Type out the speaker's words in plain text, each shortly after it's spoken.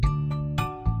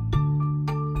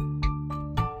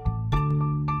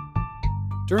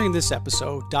During this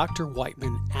episode, Dr.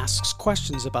 Whiteman asks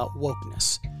questions about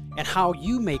wokeness and how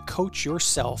you may coach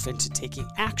yourself into taking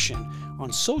action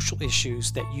on social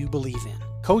issues that you believe in.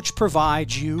 Coach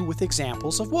provides you with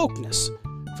examples of wokeness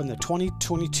from the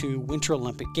 2022 Winter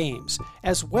Olympic Games,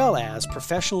 as well as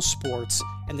professional sports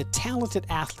and the talented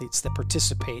athletes that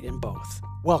participate in both.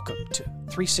 Welcome to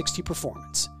 360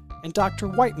 Performance and Dr.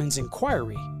 Whiteman's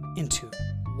inquiry into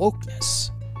wokeness.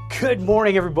 Good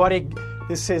morning, everybody.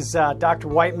 This is Dr.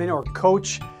 Whiteman, or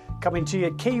Coach, coming to you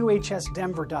at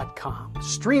KUHSdenver.com.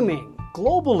 Streaming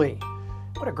globally.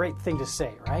 What a great thing to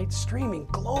say, right? Streaming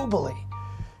globally.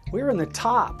 We're in the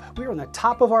top. We're on the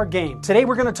top of our game. Today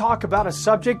we're going to talk about a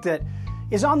subject that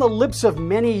is on the lips of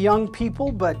many young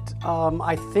people, but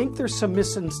I think there's some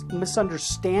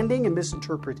misunderstanding and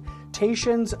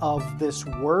misinterpretations of this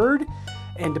word.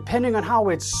 And depending on how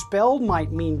it's spelled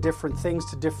might mean different things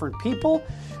to different people.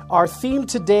 Our theme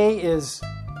today is,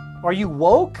 are you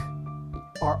woke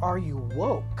or are you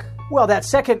woke? Well, that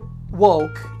second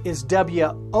woke is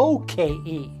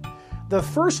W-O-K-E. The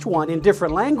first one in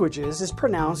different languages is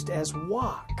pronounced as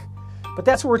wok. But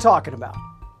that's what we're talking about.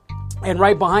 And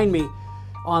right behind me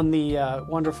on the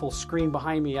wonderful screen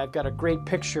behind me, I've got a great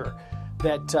picture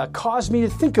that caused me to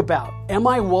think about, am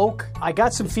I woke? I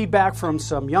got some feedback from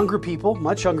some younger people,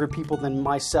 much younger people than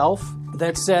myself,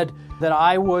 that said that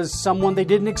I was someone they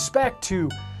didn't expect to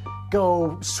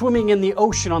go swimming in the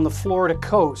ocean on the Florida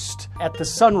coast at the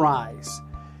sunrise,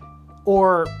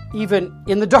 or even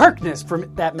in the darkness for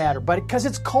that matter, but because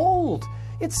it's cold,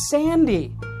 it's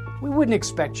sandy. We wouldn't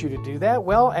expect you to do that.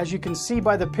 Well, as you can see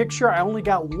by the picture, I only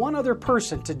got one other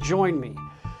person to join me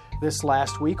this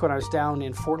last week when I was down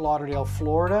in Fort Lauderdale,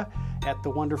 Florida at the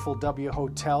wonderful W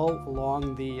Hotel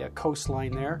along the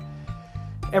coastline there.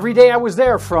 Every day I was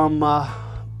there from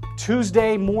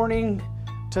Tuesday morning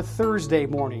to Thursday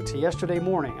morning to yesterday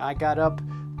morning. I got up,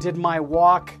 did my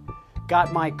walk,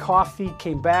 got my coffee,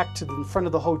 came back to the front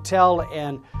of the hotel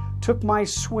and took my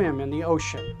swim in the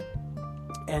ocean.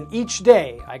 And each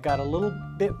day I got a little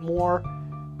bit more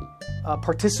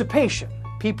participation,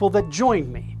 people that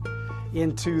joined me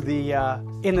into the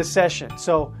in the session.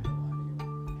 So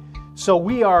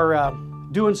we are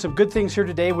doing some good things here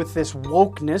today with this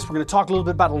wokeness. We're going to talk a little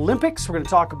bit about Olympics. We're going to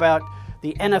talk about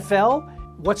the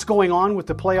NFL, what's going on with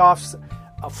the playoffs,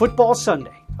 football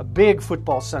Sunday, a big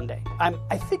football Sunday.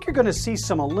 I think you're going to see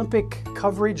some Olympic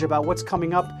coverage about what's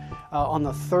coming up on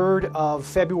the 3rd of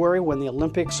February when the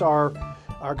Olympics are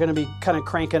going to be kind of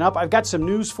cranking up. I've got some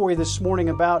news for you this morning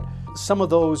about some of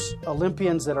those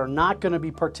Olympians that are not going to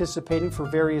be participating for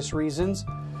various reasons.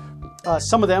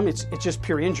 Some of them, it's just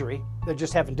pure injury. They're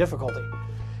just having difficulty.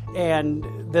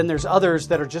 And then there's others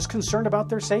that are just concerned about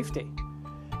their safety.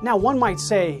 Now, one might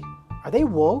say, are they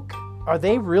woke? Are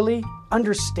they really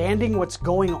understanding what's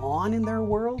going on in their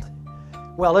world?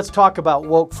 Well, let's talk about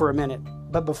woke for a minute.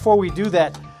 But before we do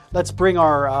that, let's bring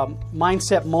our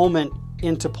mindset moment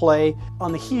into play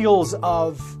on the heels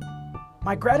of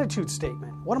my gratitude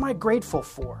statement. What am I grateful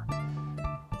for?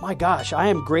 My gosh, I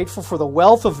am grateful for the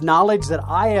wealth of knowledge that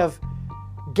I have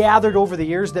gathered over the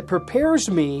years that prepares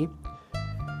me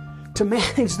to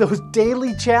manage those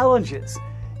daily challenges.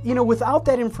 You know, without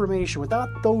that information, without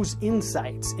those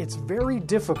insights, it's very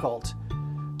difficult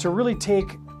to really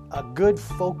take a good,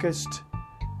 focused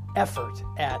effort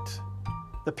at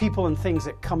the people and things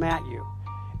that come at you.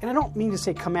 And I don't mean to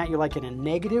say come at you like in a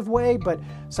negative way, but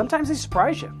sometimes they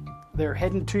surprise you. They're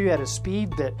heading to you at a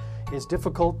speed that is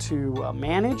difficult to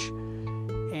manage.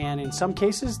 And in some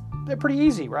cases, they're pretty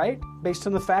easy, right? Based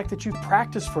on the fact that you've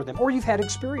practiced for them or you've had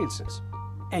experiences.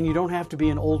 And you don't have to be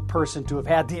an old person to have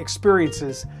had the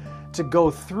experiences to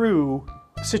go through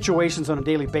situations on a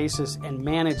daily basis and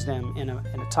manage them in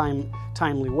a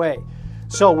timely way.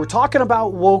 So we're talking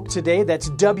about woke today. That's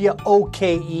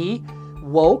W-O-K-E,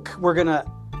 woke. We're going to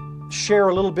share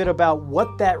a little bit about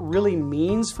what that really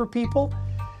means for people.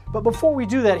 But before we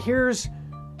do that, here's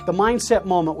the mindset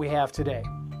moment we have today.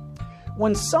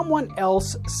 When someone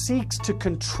else seeks to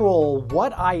control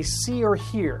what I see or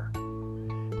hear,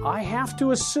 I have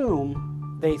to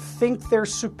assume they think they're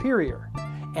superior,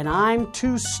 and I'm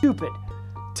too stupid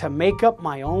to make up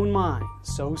my own mind.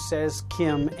 So says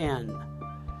Kim N.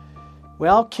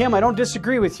 Well, Kim, I don't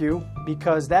disagree with you,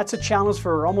 because that's a challenge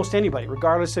for almost anybody,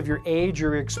 regardless of your age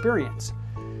or experience.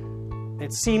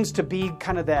 It seems to be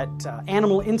kind of that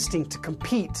animal instinct to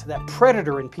compete, that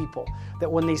predator in people,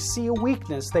 that when they see a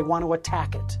weakness, they want to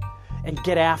attack it and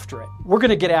get after it. We're going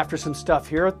to get after some stuff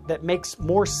here that makes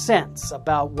more sense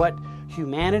about what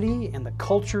humanity and the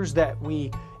cultures that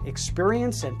we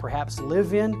experience and perhaps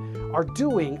live in are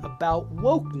doing about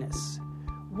wokeness.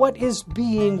 What is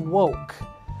being woke?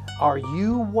 Are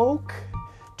you woke?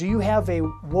 Do you have a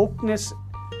wokeness?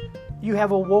 You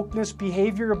have a wokeness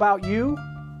behavior about you?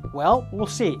 Well, we'll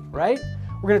see, right?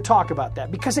 We're going to talk about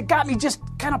that because it got me just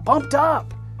kind of pumped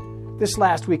up. This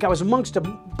last week, I was amongst a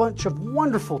bunch of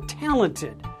wonderful,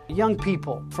 talented young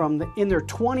people in their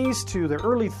 20s to their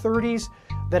early 30s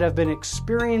that have been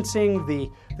experiencing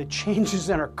the changes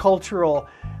in our cultural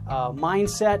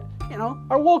mindset,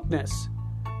 our wokeness.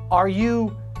 Are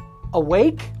you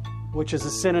awake, which is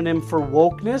a synonym for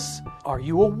wokeness? Are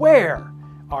you aware?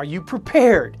 Are you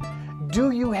prepared?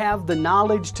 Do you have the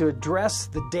knowledge to address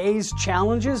the day's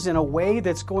challenges in a way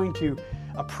that's going to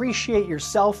appreciate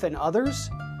yourself and others?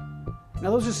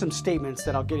 Now, those are some statements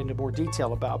that I'll get into more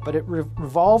detail about, but it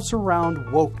revolves around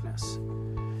wokeness.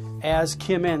 As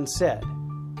Kim N said,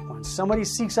 when somebody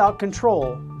seeks out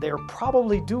control, they're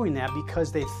probably doing that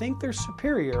because they think they're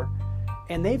superior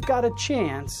and they've got a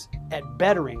chance at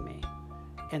bettering me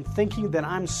and thinking that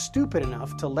I'm stupid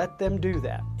enough to let them do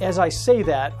that. As I say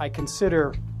that, I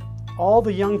consider all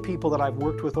the young people that I've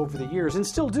worked with over the years, and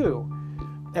still do,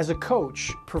 as a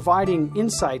coach, providing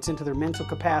insights into their mental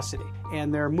capacity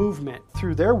and their movement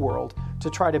through their world to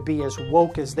try to be as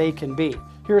woke as they can be.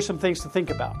 Here are some things to think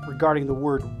about regarding the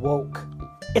word woke.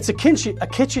 It's a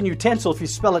kitchen utensil if you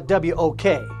spell it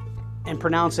W-O-K and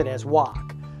pronounce it as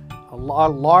wok. A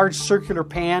large circular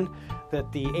pan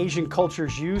that the Asian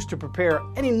cultures use to prepare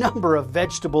any number of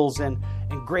vegetables and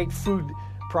great food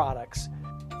products.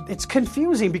 It's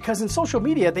confusing because in social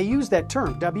media they use that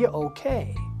term,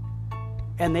 W-O-K,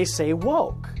 and they say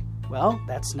woke. Well,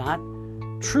 that's not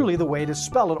truly the way to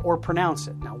spell it or pronounce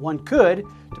it. Now, one could,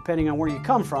 depending on where you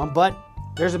come from, but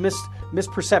there's a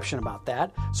misperception about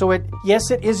that. So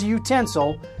yes, it is a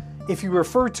utensil if you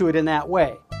refer to it in that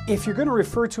way. If you're going to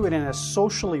refer to it in a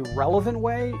socially relevant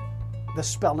way, the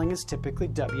spelling is typically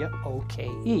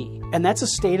W-O-K-E. And that's a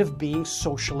state of being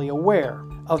socially aware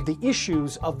of the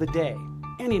issues of the day.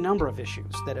 Any number of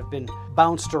issues that have been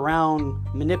bounced around,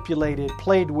 manipulated,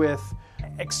 played with,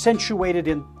 accentuated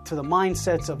into the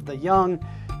mindsets of the young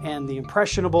and the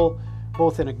impressionable,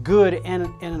 both in a good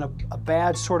and in a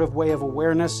bad sort of way of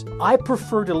awareness. I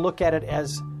prefer to look at it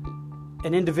as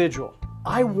an individual.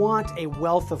 I want a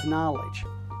wealth of knowledge,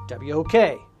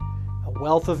 W-O-K, a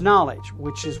wealth of knowledge,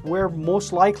 which is where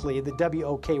most likely the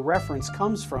W-O-K reference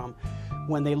comes from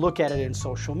when they look at it in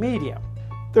social media.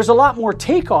 There's a lot more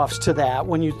takeoffs to that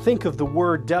when you think of the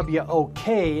word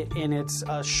W-O-K in its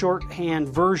shorthand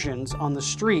versions on the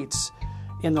streets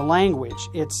in the language.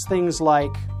 It's things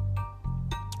like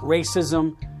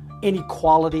racism,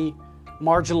 inequality,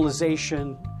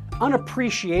 marginalization,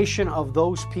 unappreciation of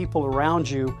those people around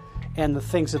you and the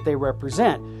things that they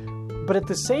represent. But at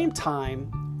the same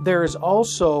time, there is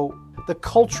also the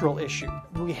cultural issue.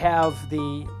 We have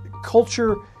the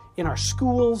culture in our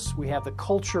schools, we have the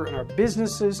culture in our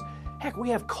businesses. Heck, we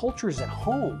have cultures at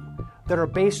home that are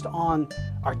based on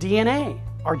our DNA,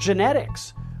 our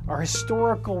genetics, our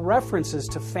historical references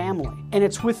to family. And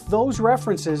it's with those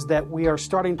references that we are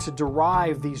starting to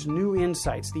derive these new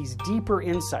insights, these deeper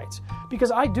insights.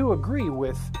 Because I do agree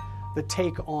with the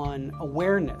take on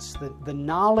awareness, the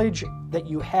knowledge that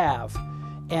you have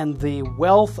and the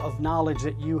wealth of knowledge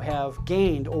that you have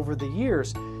gained over the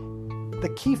years.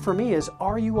 The key for me is,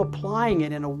 are you applying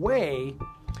it in a way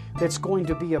that's going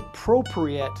to be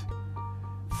appropriate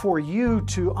for you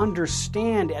to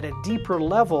understand at a deeper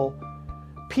level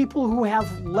people who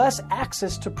have less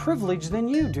access to privilege than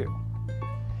you do?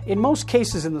 In most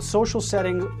cases, in the social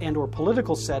setting and or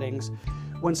political settings,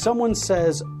 when someone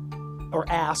says or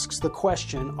asks the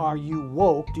question, are you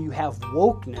woke? Do you have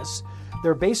wokeness?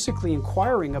 They're basically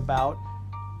inquiring about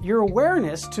your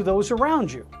awareness to those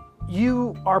around you.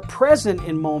 You are present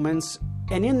in moments,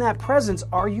 and in that presence,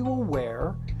 are you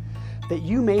aware that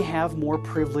you may have more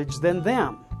privilege than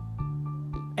them?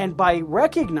 And by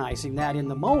recognizing that in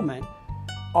the moment,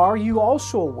 are you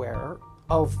also aware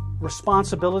of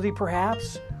responsibility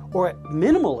perhaps, or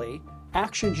minimally,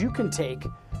 actions you can take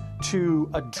to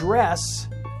address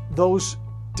those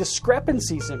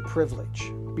discrepancies in privilege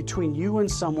between you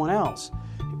and someone else?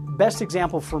 Best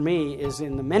example for me is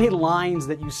in the many lines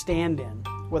that you stand in,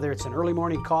 whether it's an early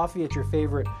morning coffee at your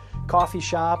favorite coffee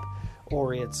shop,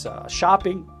 or it's a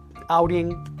shopping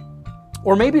outing,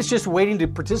 or maybe it's just waiting to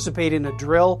participate in a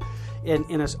drill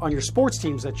on your sports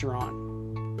teams that you're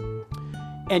on.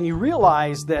 And you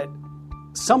realize that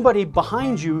somebody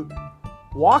behind you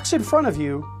walks in front of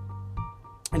you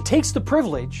and takes the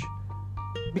privilege,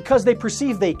 because they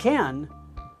perceive they can,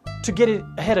 to get it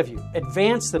ahead of you,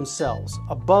 advance themselves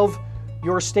above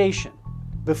your station,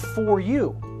 before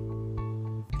you.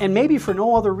 And maybe for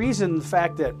no other reason than the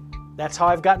fact that that's how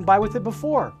I've gotten by with it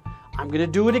before. I'm going to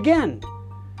do it again.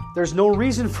 There's no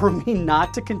reason for me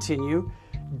not to continue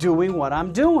doing what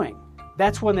I'm doing.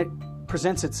 That's when it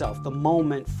presents itself, the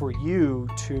moment for you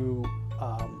to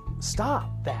stop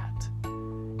that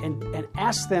and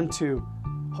ask them to,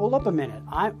 hold up a minute,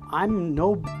 I'm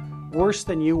no worse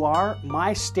than you are.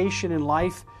 My station in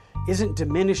life isn't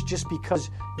diminished just because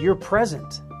you're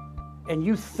present. And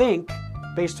you think,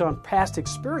 based on past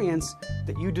experience,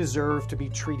 that you deserve to be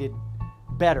treated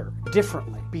better,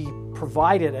 differently, be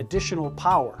provided additional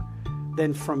power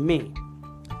than from me.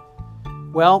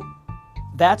 Well,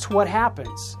 that's what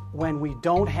happens when we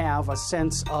don't have a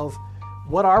sense of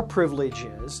what our privilege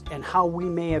is and how we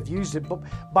may have used it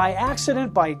by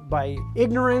accident, by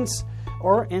ignorance,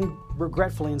 or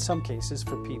regretfully in some cases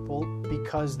for people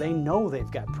because they know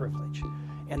they've got privilege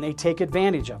and they take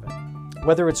advantage of it.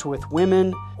 Whether it's with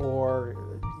women or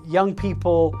young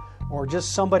people or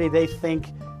just somebody they think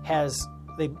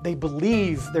they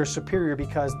believe they're superior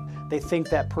because they think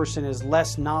that person is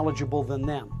less knowledgeable than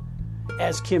them.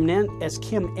 As Kim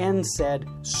N said,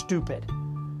 stupid.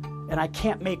 And I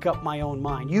can't make up my own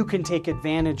mind. You can take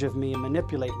advantage of me and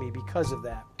manipulate me because of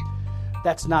that.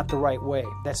 That's not the right way.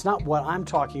 That's not what I'm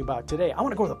talking about today. I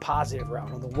want to go the positive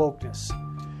route on the wokeness.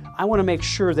 I want to make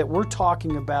sure that we're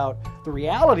talking about the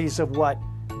realities of what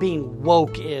being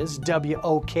woke is,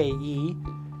 W-O-K-E,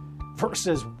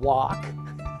 versus walk,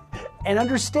 and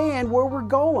understand where we're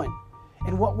going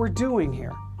and what we're doing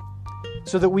here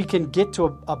so that we can get to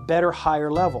a better,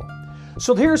 higher level.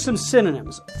 So here's some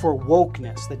synonyms for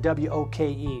wokeness, the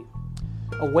W-O-K-E.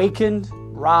 Awakened,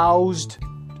 roused,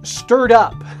 stirred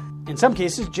up. In some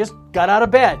cases, just got out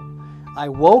of bed. I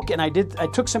woke and I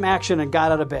took some action and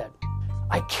got out of bed.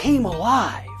 I came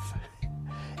alive.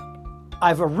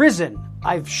 I've arisen.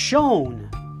 I've shone.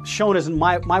 Shone is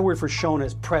my word for shone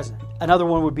is present. Another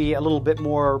one would be a little bit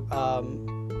more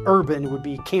urban, would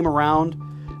be came around.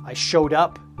 I showed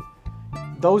up.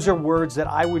 Those are words that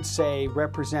I would say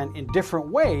represent in different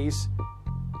ways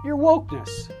your wokeness.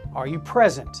 Are you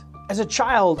present? As a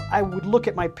child, I would look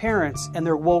at my parents and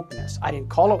their wokeness. I didn't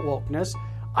call it wokeness.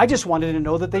 I just wanted to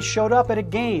know that they showed up at a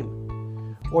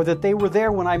game or that they were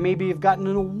there when I maybe have gotten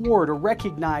an award or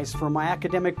recognized for my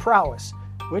academic prowess,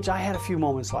 which I had a few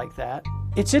moments like that.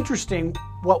 It's interesting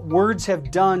what words have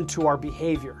done to our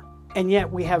behavior. And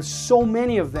yet we have so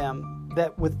many of them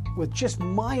that with just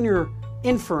minor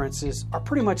inferences are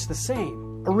pretty much the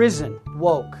same. Arisen,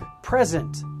 woke.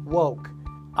 Present, woke.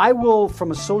 I will,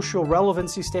 from a social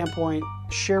relevancy standpoint,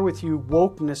 share with you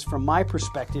wokeness from my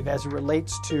perspective as it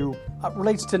relates to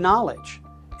knowledge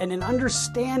and an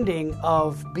understanding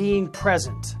of being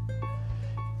present.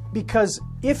 Because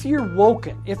if you're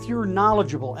woken, if you're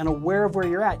knowledgeable and aware of where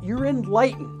you're at, you're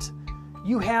enlightened.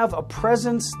 You have a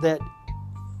presence that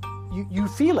you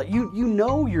feel it. You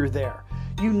know you're there.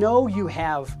 You know you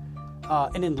have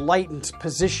an enlightened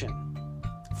position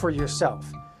for yourself.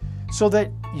 So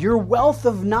that your wealth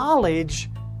of knowledge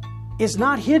is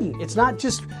not hidden. It's not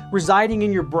just residing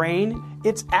in your brain.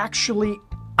 It's actually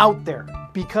out there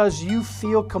because you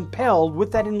feel compelled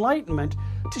with that enlightenment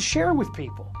to share with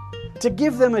people, to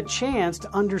give them a chance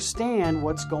to understand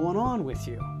what's going on with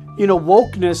you. You know,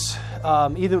 wokeness,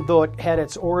 even though it had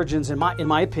its origins, in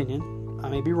my opinion, I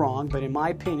may be wrong, but in my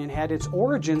opinion, had its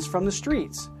origins from the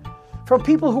streets. From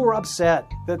people who were upset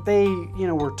that they,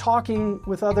 were talking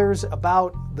with others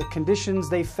about the conditions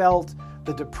they felt,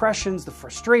 the depressions, the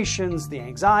frustrations, the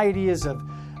anxieties of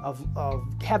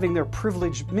having their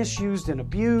privilege misused and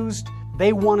abused.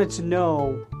 They wanted to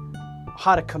know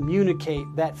how to communicate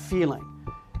that feeling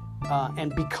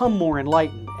and become more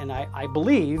enlightened. And I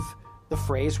believe the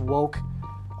phrase woke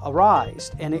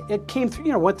arised. And it came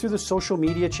through, went through the social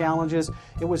media challenges.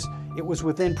 It was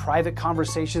within private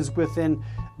conversations, within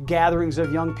gatherings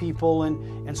of young people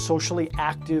and socially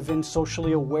active and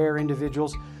socially aware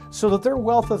individuals, so that their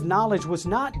wealth of knowledge was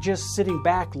not just sitting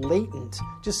back latent,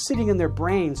 just sitting in their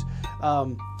brains,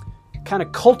 kind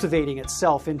of cultivating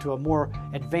itself into a more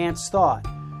advanced thought,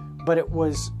 but it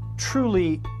was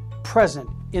truly present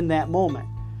in that moment.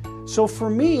 So for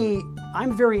me,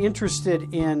 I'm very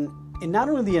interested in not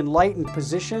only the enlightened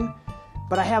position,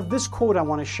 but I have this quote I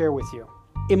want to share with you.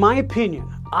 In my opinion,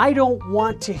 I don't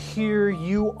want to hear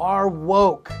you are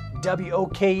woke,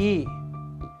 W-O-K-E.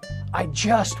 I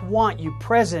just want you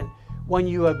present when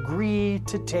you agree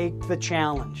to take the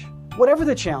challenge. Whatever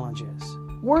the challenge is.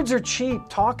 Words are cheap,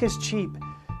 talk is cheap.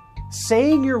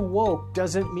 Saying you're woke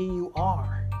doesn't mean you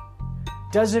are.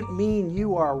 Doesn't mean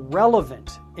you are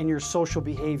relevant in your social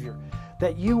behavior,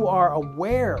 that you are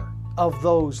aware of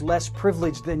those less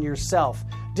privileged than yourself,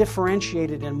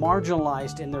 differentiated and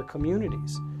marginalized in their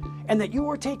communities, and that you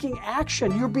are taking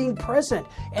action. You're being present,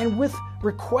 and with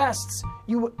requests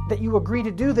that you agree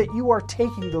to do, that you are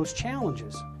taking those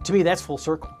challenges. To me, that's full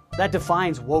circle. That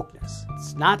defines wokeness.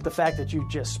 It's not the fact that you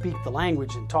just speak the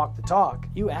language and talk the talk.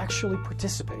 You actually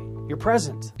participate. You're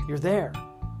present. You're there.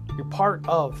 You're part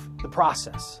of the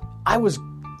process. I was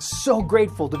so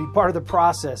grateful to be part of the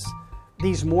process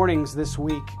these mornings this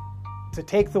week, to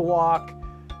take the walk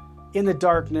in the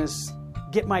darkness,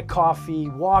 get my coffee,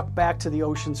 walk back to the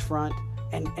ocean's front,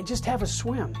 and just have a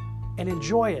swim and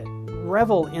enjoy it.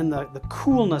 Revel in the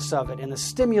coolness of it and the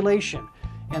stimulation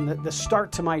and the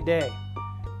start to my day.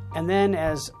 And then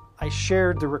as I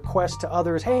shared the request to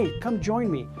others, hey, come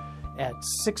join me at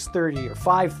 6:30 or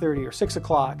 5:30 or 6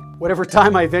 o'clock, whatever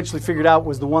time I eventually figured out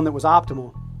was the one that was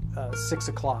optimal, 6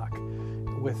 o'clock,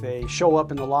 with a show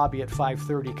up in the lobby at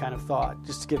 5:30 kind of thought,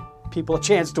 just to give people a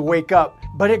chance to wake up.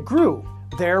 But it grew.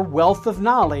 Their wealth of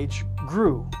knowledge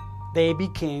grew. They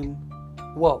became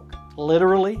woke,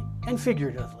 literally and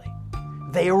figuratively.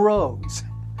 They arose.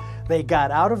 They got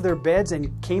out of their beds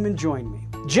and came and joined me.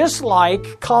 Just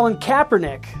like Colin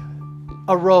Kaepernick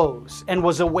arose and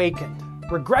was awakened.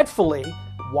 Regretfully,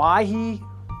 why he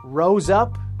rose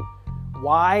up,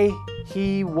 why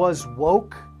he was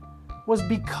woke, was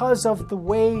because of the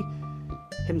way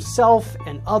himself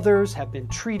and others have been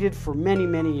treated for many,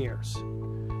 many years.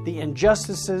 The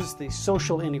injustices, the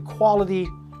social inequality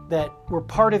that were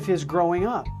part of his growing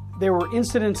up. There were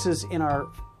incidences in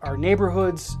our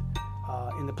neighborhoods,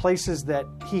 in the places that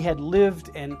he had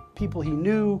lived and people he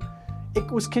knew.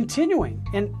 It was continuing.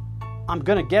 And I'm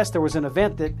going to guess there was an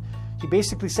event that he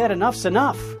basically said, enough's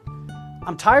enough.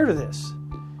 I'm tired of this.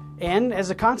 And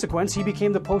as a consequence, he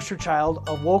became the poster child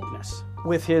of wokeness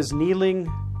with his kneeling,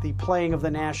 the playing of the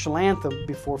national anthem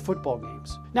before football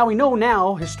games. Now we know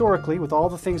now, historically, with all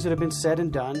the things that have been said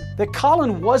and done, that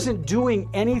Colin wasn't doing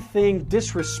anything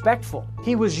disrespectful.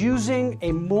 He was using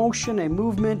a motion, a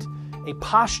movement, a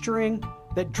posturing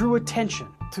that drew attention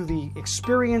to the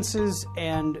experiences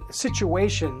and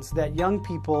situations that young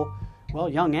people, well,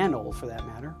 young and old for that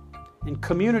matter, in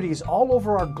communities all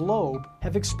over our globe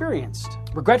have experienced.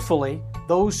 Regretfully,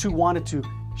 those who wanted to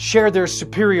share their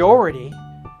superiority,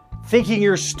 thinking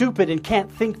you're stupid and can't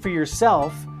think for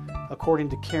yourself, according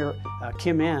to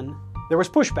Kim N, there was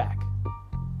pushback.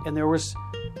 And there was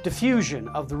diffusion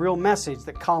of the real message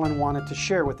that Colin wanted to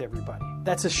share with everybody.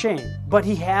 That's a shame. But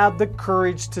he had the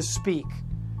courage to speak.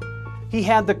 He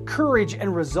had the courage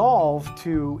and resolve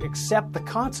to accept the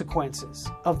consequences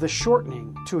of the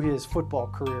shortening to his football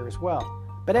career as well.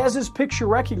 But as his picture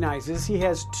recognizes, he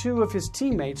has two of his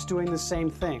teammates doing the same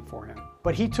thing for him.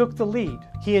 But he took the lead.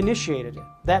 He initiated it.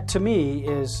 That, to me,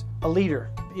 is a leader.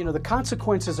 You know, the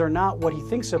consequences are not what he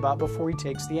thinks about before he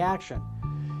takes the action.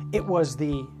 It was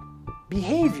the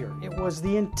behavior. It was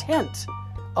the intent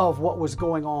of what was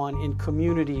going on in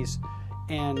communities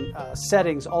and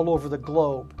settings all over the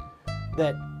globe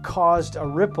that caused a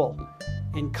ripple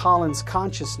in Colin's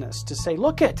consciousness to say,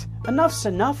 look it, enough's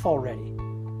enough already.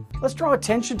 Let's draw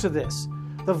attention to this.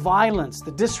 The violence,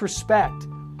 the disrespect,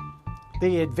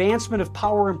 the advancement of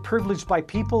power and privilege by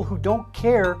people who don't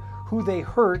care who they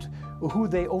hurt or who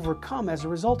they overcome as a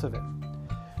result of it.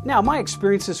 Now, my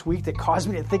experience this week that caused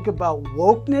me to think about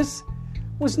wokeness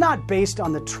was not based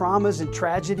on the traumas and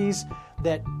tragedies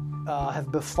that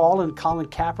have befallen Colin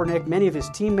Kaepernick, many of his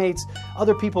teammates,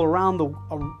 other people around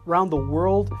the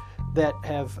world that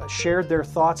have shared their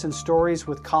thoughts and stories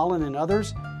with Colin and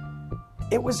others.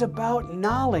 It was about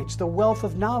knowledge, the wealth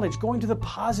of knowledge, going to the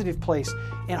positive place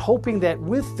and hoping that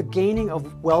with the gaining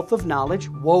of wealth of knowledge,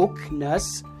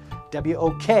 wokeness,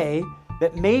 W-O-K,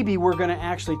 that maybe we're going to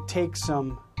actually take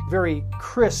some very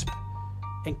crisp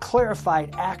and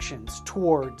clarified actions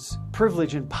towards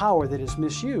privilege and power that is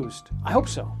misused. I hope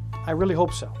so. I really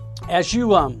hope so. As you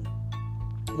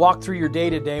walk through your day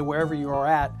today, wherever you are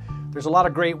at, there's a lot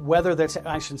of great weather that's,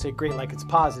 I shouldn't say great like it's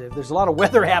positive. There's a lot of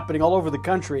weather happening all over the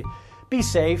country. Be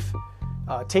safe.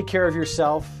 Take care of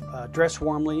yourself. Dress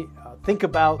warmly. Think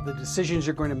about the decisions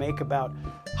you're going to make about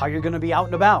how you're going to be out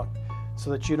and about so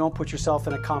that you don't put yourself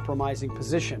in a compromising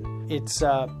position.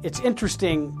 It's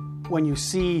interesting when you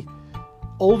see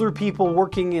older people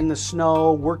working in the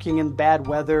snow, working in bad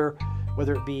weather,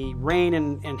 whether it be rain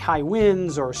and high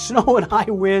winds or snow and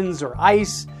high winds or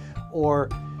ice or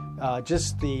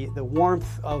just the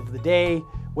warmth of the day,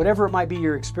 whatever it might be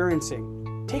you're experiencing.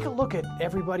 Take a look at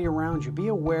everybody around you. Be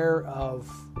aware of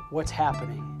what's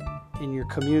happening in your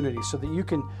community so that you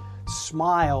can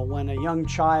smile when a young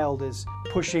child is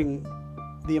pushing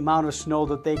the amount of snow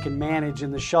that they can manage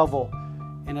in the shovel.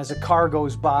 And as a car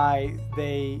goes by,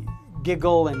 they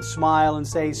giggle and smile and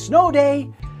say, "Snow day,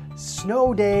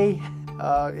 snow day."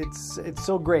 it's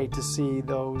so great to see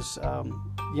those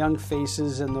young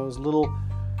faces and those little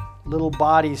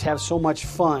bodies have so much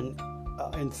fun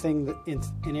in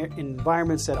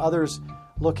environments that others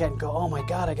look at and go, oh my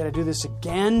God, I got to do this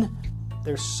again.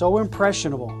 They're so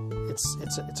impressionable.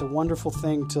 It's a wonderful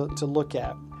thing to look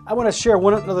at. I want to share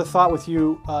another thought with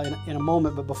you in a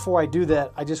moment, but before I do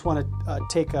that, I just want to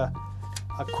take a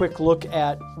quick look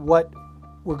at what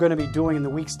we're going to be doing in the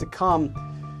weeks to come.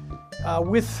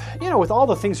 With all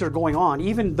the things that are going on,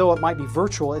 even though it might be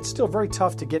virtual, it's still very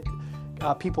tough to get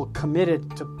people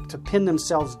committed to pin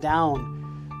themselves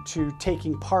down to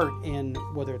taking part in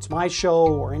whether it's my show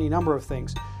or any number of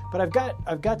things. But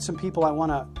I've got some people I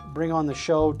want to bring on the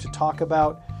show to talk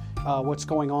about what's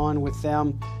going on with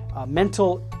them.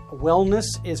 Mental wellness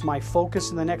is my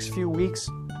focus in the next few weeks.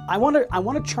 I want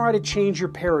to try to change your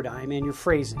paradigm and your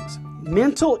phrasings.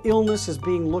 Mental illness is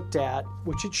being looked at,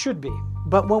 which it should be.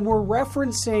 But when we're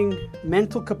referencing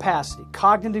mental capacity,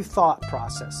 cognitive thought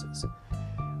processes,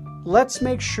 let's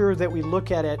make sure that we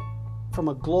look at it from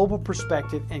a global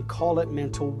perspective and call it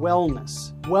mental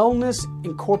wellness. Wellness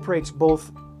incorporates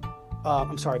both,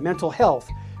 mental health.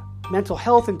 Mental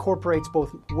health incorporates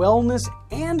both wellness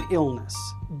and illness.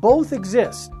 Both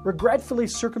exist. Regretfully,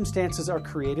 circumstances are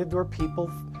created where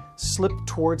people slip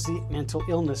towards the mental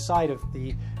illness side of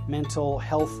the mental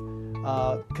health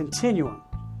continuum.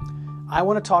 I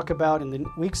want to talk about in the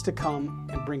weeks to come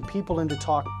and bring people in to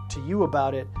talk to you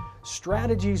about it,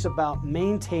 strategies about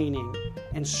maintaining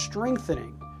and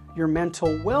strengthening your mental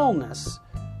wellness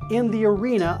in the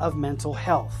arena of mental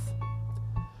health.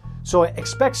 So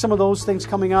expect some of those things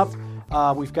coming up.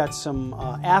 We've got some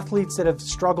athletes that have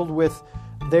struggled with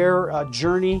their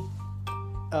journey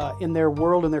in their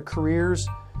world and their careers.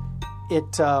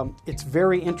 It's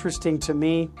very interesting to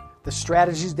me, the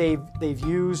strategies they've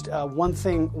used.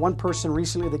 One person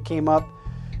recently that came up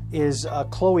is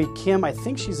Chloe Kim. I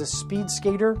think she's a speed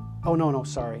skater. Oh, no,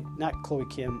 sorry. Not Chloe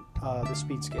Kim, the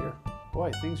speed skater.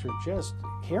 Boy, things are just...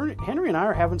 Henry and I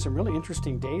are having some really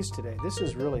interesting days today. This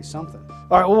is really something.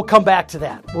 All right, we'll come back to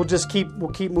that. We'll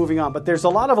keep moving on. But there's a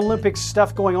lot of Olympic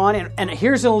stuff going on. And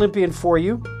here's an Olympian for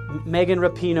you, Megan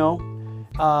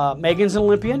Rapinoe. Megan's an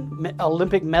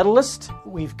Olympic medalist.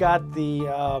 We've got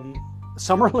the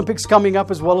Summer Olympics coming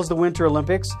up as well as the Winter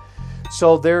Olympics.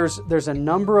 So there's a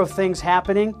number of things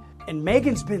happening. And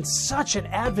Megan's been such an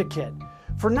advocate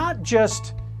for not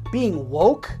just being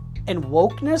woke and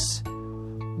wokeness,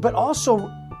 but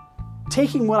also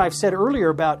taking what I've said earlier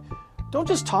about don't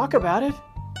just talk about it,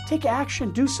 take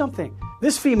action, do something.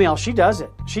 This female, she does it.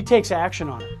 She takes action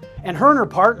on it. And her and her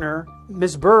partner,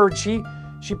 Ms. Bird, she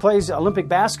plays Olympic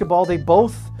basketball. They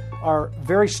both are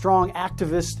very strong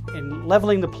activists in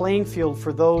leveling the playing field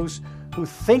for those who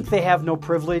think they have no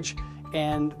privilege,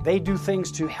 and they do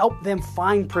things to help them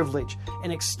find privilege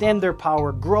and extend their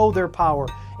power, grow their power,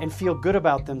 and feel good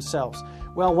about themselves.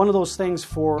 Well, one of those things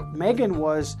for Megan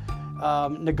was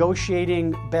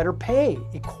negotiating better pay,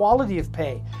 equality of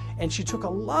pay. And she took a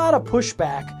lot of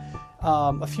pushback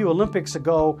a few Olympics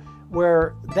ago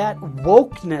where that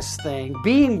wokeness thing,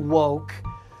 being woke,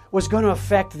 was going to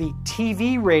affect the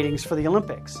TV ratings for the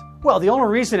Olympics. Well, the only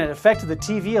reason it affected the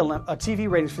TV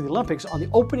ratings for the Olympics on the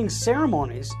opening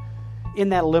ceremonies in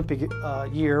that Olympic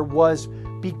year was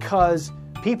because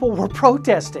people were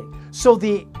protesting. So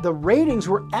the ratings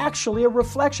were actually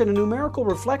a numerical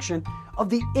reflection of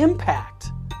the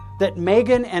impact that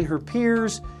Megan and her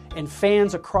peers and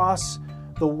fans across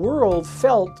the world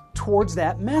felt towards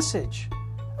that message.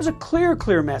 It was a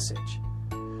clear message.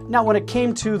 Now, when it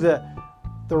came to the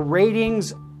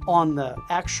ratings on the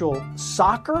actual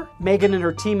soccer, Megan and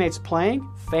her teammates playing,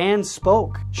 fans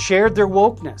spoke, shared their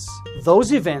wokeness.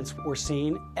 Those events were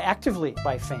seen actively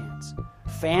by fans.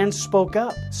 Fans spoke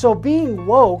up. So being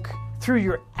woke through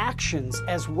your actions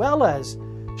as well as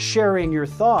sharing your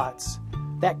thoughts,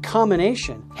 that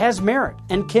combination has merit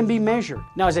and can be measured.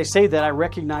 Now, as I say that, I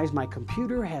recognize my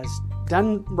computer has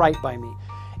done right by me.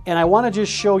 And I want to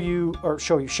just share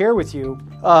with you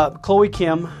Chloe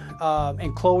Kim.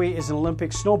 And Chloe is an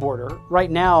Olympic snowboarder.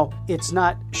 Right now, it's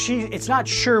not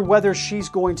sure whether she's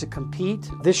going to compete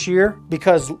this year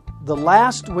because the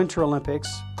last Winter Olympics,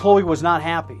 Chloe was not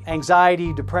happy.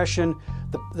 Anxiety, depression,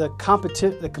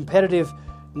 the competitive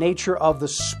nature of the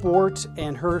sport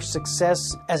and her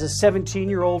success as a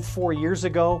 17-year-old 4 years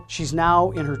ago. She's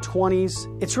now in her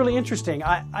 20s. It's really interesting.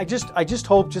 I just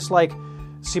hope, just like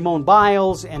Simone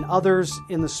Biles and others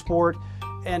in the sport,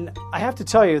 and I have to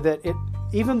tell you that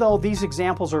even though these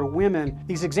examples are women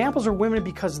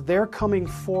because they're coming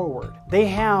forward. They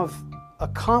have a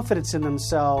confidence in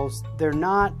themselves. They're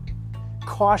not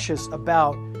cautious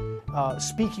about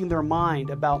speaking their mind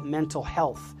about mental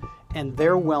health and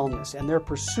their wellness and their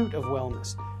pursuit of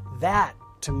wellness. That,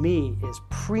 to me, is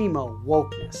primo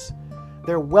wokeness.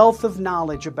 Their wealth of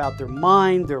knowledge about their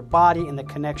mind, their body, and the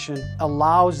connection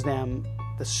allows them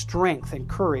the strength and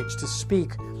courage to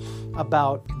speak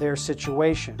about their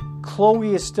situation.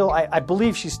 Chloe is still, I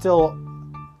believe she's still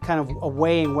kind of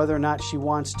weighing whether or not she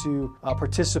wants to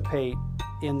participate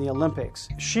in the Olympics.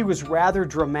 She was rather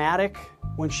dramatic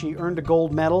when she earned a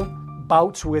gold medal,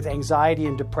 bouts with anxiety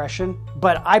and depression.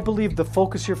 But I believe the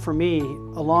focus here for me,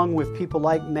 along with people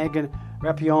like Megan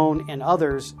Rapinoe and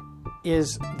others,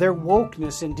 is their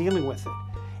wokeness in dealing with it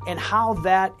and how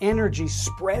that energy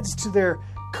spreads to their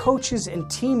coaches and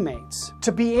teammates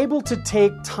to be able to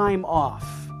take time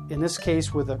off. In this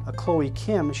case with a Chloe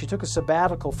Kim, she took a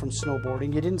sabbatical from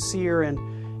snowboarding. You didn't see her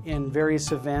in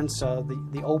various events,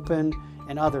 the Open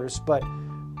and others, but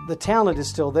the talent is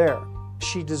still there.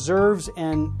 She deserves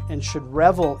and should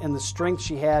revel in the strength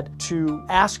she had to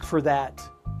ask for that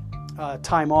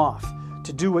time off,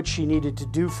 to do what she needed to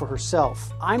do for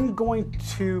herself. I'm going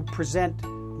to present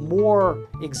more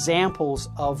examples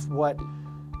of what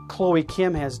Chloe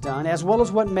Kim has done, as well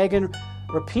as what Megan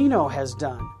Rapinoe has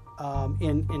done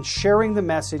in sharing the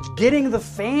message, getting the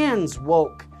fans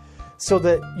woke so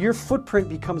that your footprint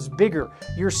becomes bigger,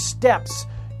 your steps,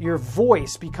 your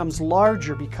voice becomes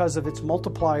larger because of its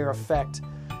multiplier effect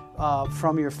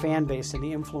from your fan base and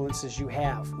the influences you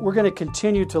have. We're going to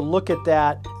continue to look at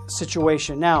that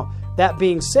situation. Now, that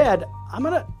being said,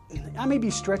 I may be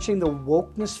stretching the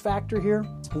wokeness factor here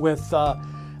with the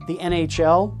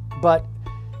NHL, but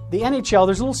the NHL,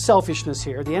 there's a little selfishness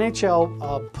here. The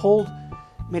NHL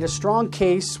made a strong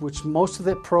case, which most of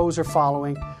the pros are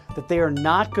following, that they are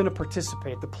not going to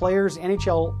participate. The players,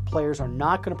 NHL players, are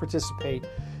not going to participate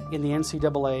in the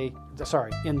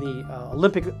in the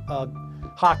Olympic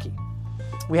hockey.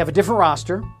 We have a different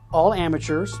roster, all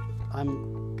amateurs.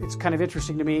 It's kind of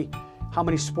interesting to me how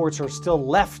many sports are still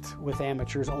left with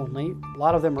amateurs only. A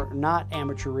lot of them are not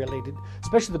amateur related,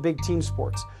 especially the big team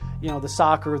sports. You know, the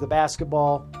soccer, the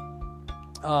basketball,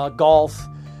 golf,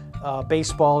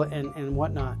 baseball, and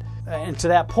whatnot. And to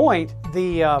that point,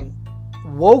 the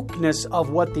wokeness of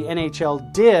what the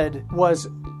NHL did was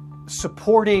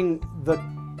supporting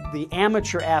the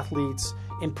amateur athletes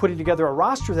in putting together a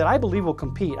roster that I believe will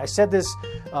compete. I said this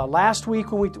last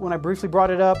week when I briefly brought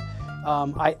it up.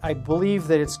 I believe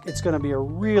that it's going to be a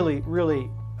really, really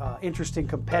interesting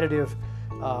competitive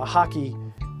hockey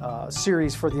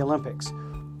series for the Olympics.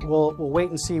 We'll wait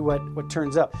and see what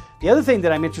turns up. The other thing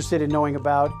that I'm interested in knowing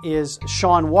about is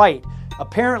Shaun White.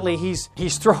 Apparently,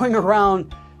 he's throwing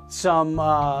around some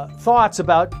thoughts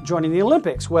about joining the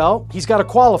Olympics. Well, he's got to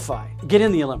qualify, get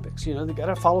in the Olympics. You know, they got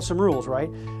to follow some rules, right?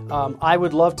 I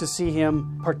would love to see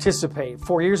him participate.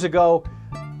 4 years ago,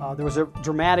 there was a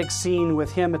dramatic scene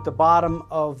with him at the bottom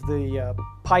of the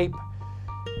pipe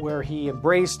where he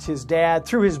embraced his dad,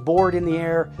 threw his board in the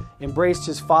air, embraced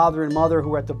his father and mother who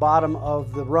were at the bottom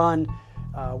of the run,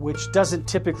 which doesn't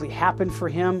typically happen for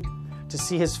him. To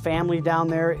see his family down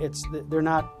there,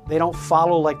 they don't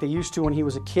follow like they used to when he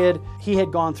was a kid. He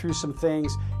had gone through some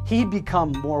things. He'd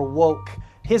become more woke.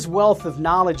 His wealth of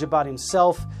knowledge about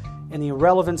himself and the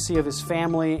irrelevancy of his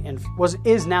family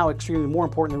is now extremely more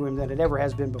important to him than it ever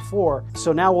has been before.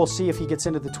 So now we'll see if he gets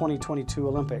into the 2022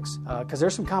 Olympics, because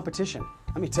there's some competition.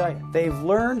 Let me tell you, they've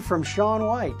learned from Shaun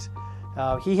White.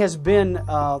 He has been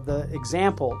the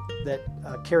example that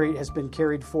has been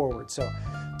carried forward. So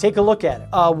take a look at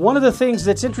it. One of the things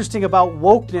that's interesting about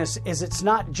wokeness is it's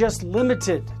not just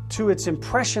limited to its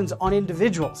impressions on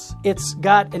individuals. It's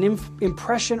got an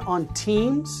impression on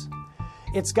teams.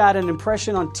 It's got an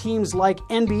impression on teams like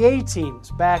NBA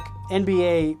teams, back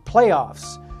NBA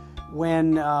playoffs,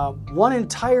 when one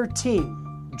entire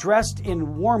team dressed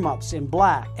in warm-ups in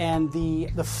black, and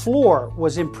the floor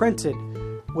was imprinted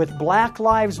with Black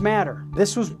Lives Matter.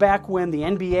 This was back when the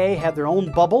NBA had their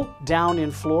own bubble down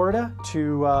in Florida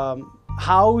to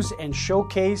house and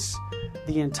showcase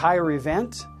the entire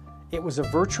event. It was a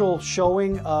virtual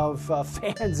showing of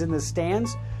fans in the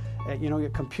stands. A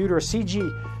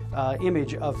CG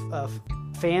image of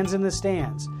fans in the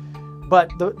stands.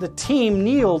 But the team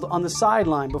kneeled on the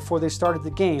sideline before they started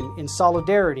the game in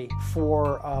solidarity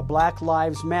for Black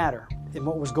Lives Matter and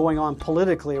what was going on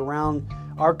politically around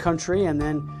our country. And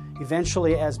then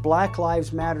eventually, as Black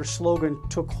Lives Matter slogan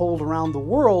took hold around the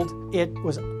world, it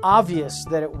was obvious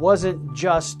that it wasn't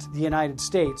just the United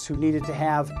States who needed to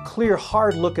have a clear,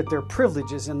 hard look at their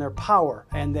privileges and their power,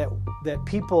 and that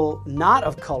people not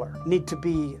of color need to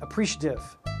be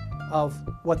appreciative of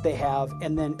what they have,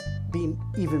 and then be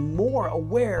even more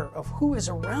aware of who is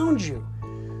around you,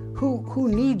 who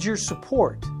needs your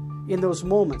support in those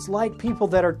moments, like people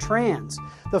that are trans.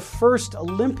 The first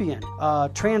Olympian,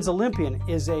 trans Olympian,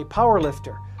 is a power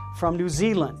lifter from New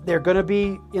Zealand. They're going to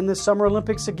be in the Summer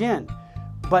Olympics again.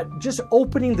 But just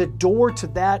opening the door to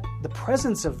that, the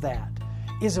presence of that,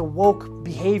 is a woke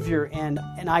behavior and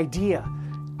an idea.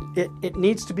 It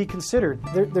needs to be considered.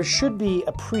 There should be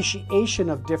appreciation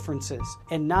of differences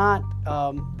and not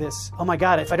this, oh my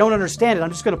God, if I don't understand it, I'm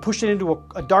just going to push it into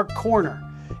a dark corner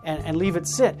and leave it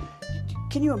sit.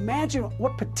 Can you imagine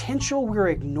what potential we're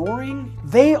ignoring?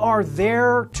 They are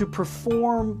there to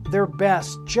perform their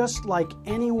best just like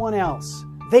anyone else.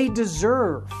 They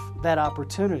deserve that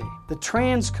opportunity. The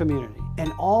trans community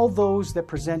and all those that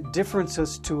present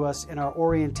differences to us in our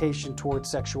orientation towards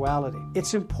sexuality.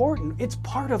 It's important. It's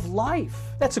part of life.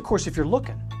 That's, of course, if you're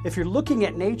looking. If you're looking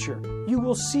at nature, you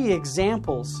will see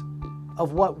examples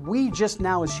of what we just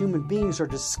now as human beings are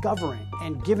discovering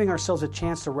and giving ourselves a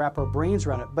chance to wrap our brains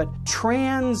around it. But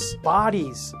trans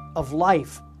bodies of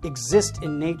life exist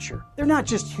in nature. They're not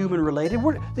just human related.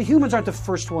 The humans aren't the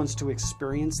first ones to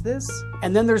experience this.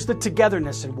 And then there's the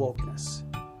togetherness and wokeness.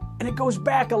 And it goes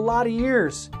back a lot of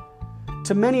years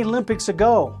to many Olympics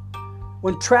ago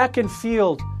when track and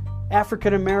field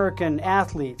African American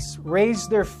athletes raised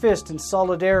their fist in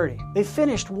solidarity. They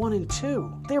finished 1 and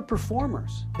 2. They're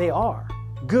performers. They are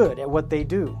good at what they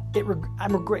do.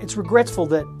 It's regretful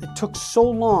that it took so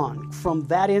long from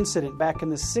that incident back in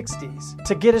the 60s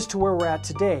to get us to where we're at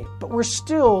today. But we're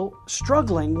still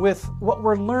struggling with what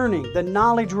we're learning, the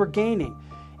knowledge we're gaining,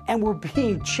 and we're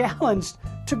being challenged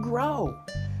to grow,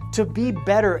 to be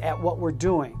better at what we're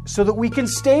doing so that we can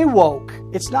stay woke.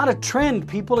 It's not a trend,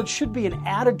 people. It should be an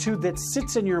attitude that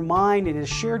sits in your mind and is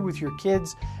shared with your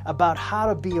kids about how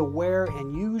to be aware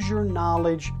and use your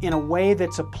knowledge in a way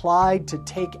that's applied to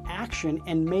take action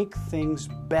and make things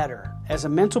better. As a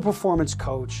mental performance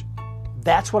coach,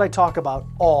 that's what I talk about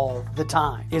all the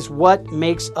time, is what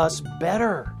makes us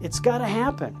better. It's got to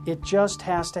happen. It just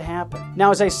has to happen.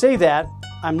 Now, as I say that,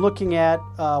 I'm looking at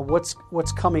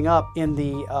what's coming up in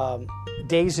the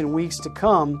days and weeks to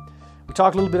come. We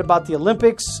talked a little bit about the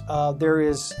Olympics.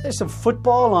 There's some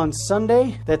football on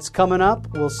Sunday that's coming up.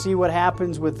 We'll see what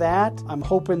happens with that. I'm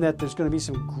hoping that there's going to be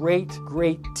some great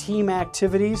team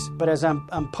activities. But as I'm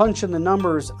punching the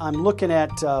numbers, I'm looking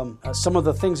at some of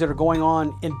the things that are going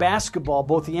on in basketball,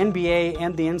 both the NBA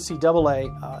and the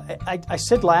NCAA. I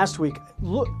said last week,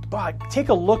 take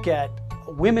a look at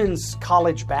women's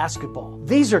college basketball.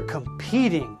 These are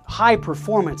competing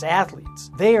high-performance athletes.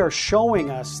 They are showing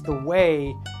us the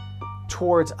way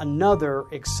towards another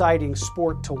exciting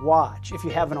sport to watch, if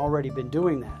you haven't already been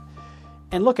doing that.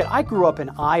 And look, I grew up in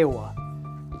Iowa,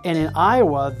 and in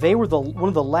Iowa, they were one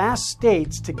of the last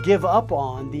states to give up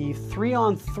on the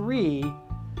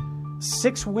 3-on-3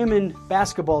 6 women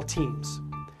basketball teams.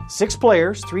 6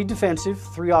 players, 3 defensive,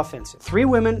 3 offensive. 3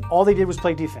 women, all they did was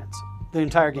play defense the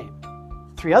entire game.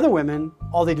 3 other women,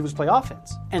 all they did was play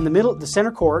offense. And the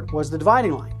center court was the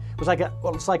dividing line. It was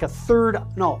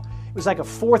like a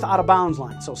fourth out of bounds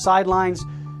line. So sidelines,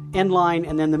 end line,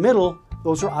 and then the middle,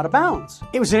 those were out of bounds.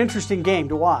 It was an interesting game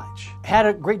to watch. Had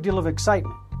a great deal of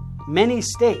excitement. Many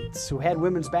states who had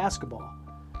women's basketball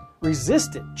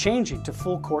resisted changing to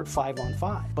full court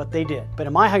 5-on-5, but they did. But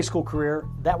in my high school career,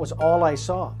 that was all I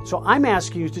saw. So I'm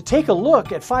asking you to take a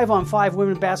look at 5-on-5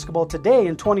 women's basketball today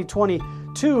in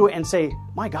 2022 and say,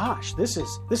 my gosh, this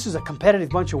is a competitive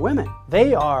bunch of women.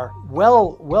 They are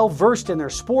well versed in their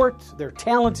sport. They're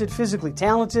talented, physically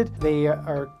talented. They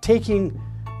are taking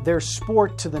their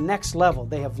sport to the next level.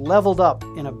 They have leveled up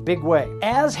in a big way,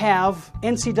 as have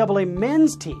NCAA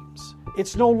men's teams.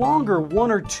 It's no longer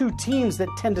 1 or 2 teams that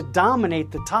tend to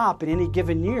dominate the top in any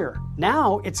given year.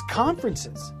 Now it's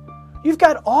conferences. You've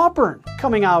got Auburn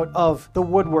coming out of the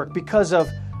woodwork because of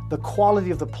the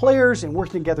quality of the players and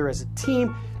working together as a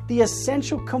team, the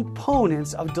essential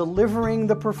components of delivering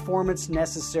the performance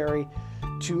necessary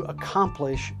to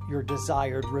accomplish your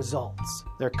desired results.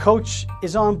 Their coach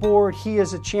is on board. He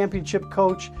is a championship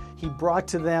coach. He brought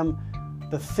to them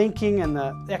the thinking and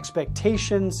the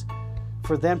expectations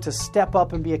for them to step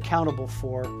up and be accountable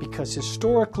for, because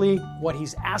historically what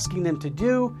he's asking them to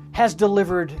do has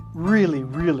delivered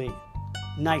really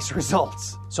nice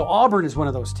results. So Auburn is one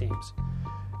of those teams.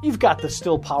 You've got the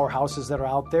still powerhouses that are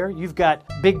out there. You've got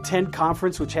Big Ten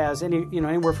Conference, which has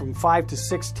anywhere from 5 to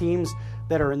 6 teams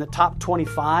that are in the top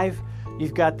 25.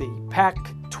 You've got the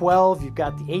Pac-12. You've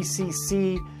got the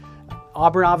ACC.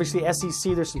 Auburn, obviously,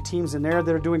 SEC. There's some teams in there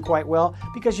that are doing quite well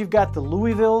because you've got the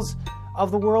Louisvilles of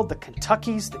the world, the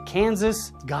Kentuckys, the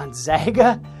Kansas,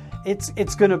 Gonzaga.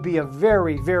 It's going to be a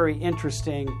very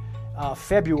interesting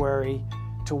February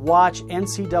to watch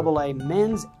NCAA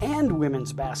men's and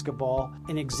women's basketball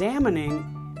and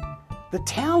examining the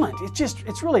talent.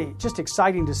 It's really just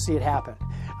exciting to see it happen.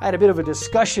 I had a bit of a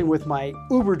discussion with my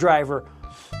Uber driver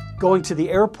going to the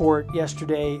airport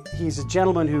yesterday. He's a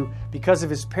gentleman who, because of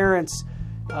his parents'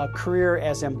 career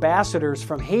as ambassadors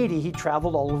from Haiti, he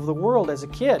traveled all over the world as a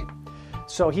kid.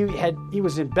 So he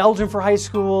was in Belgium for high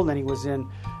school, and then he was in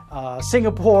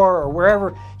Singapore or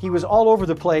wherever. He was all over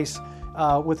the place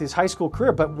with his high school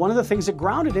career. But one of the things that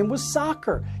grounded him was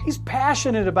soccer. He's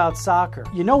passionate about soccer.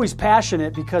 You know he's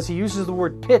passionate because he uses the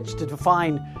word pitch to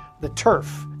define the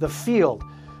turf, the field.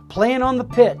 Playing on the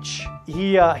pitch.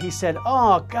 He said,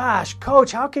 "Oh gosh,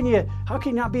 coach, how can you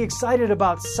not be excited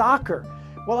about soccer?"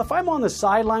 Well, if I'm on the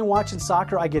sideline watching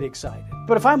soccer, I get excited.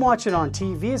 But if I'm watching on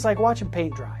TV, it's like watching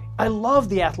paint dry. I love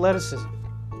the athleticism,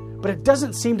 but it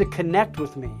doesn't seem to connect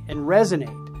with me and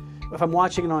resonate if I'm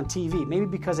watching it on TV. Maybe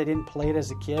because I didn't play it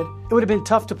as a kid. It would have been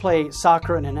tough to play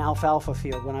soccer in an alfalfa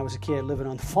field when I was a kid living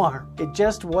on the farm. It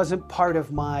just wasn't part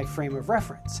of my frame of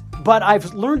reference. But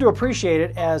I've learned to appreciate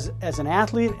it as an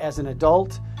athlete, as an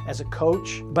adult, as a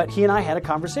coach. But he and I had a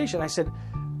conversation. I said,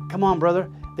 "Come on, brother.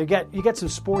 You got some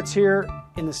sports here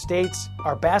in the States.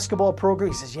 Our basketball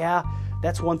program." He says, "Yeah,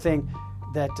 that's one thing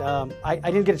that I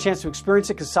didn't get a chance to experience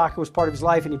it because soccer was part of his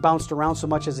life and he bounced around so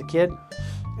much as a kid."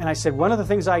 And I said, one of the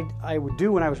things I would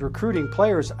do when I was recruiting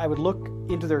players, I would look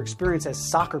into their experience as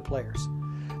soccer players.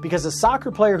 Because a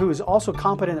soccer player who is also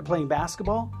competent at playing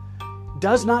basketball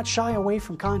does not shy away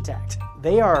from contact.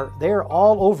 They are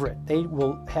all over it. They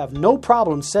will have no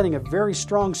problem setting a very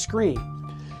strong screen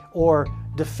or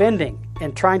defending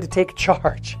and trying to take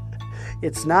charge.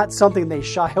 It's not something they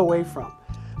shy away from.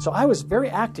 So I was very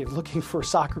active looking for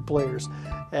soccer players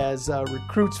as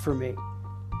recruits for me.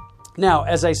 Now,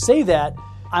 as I say that,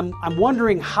 I'm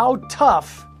wondering how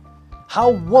tough,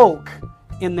 how woke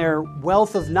in their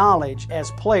wealth of knowledge as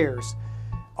players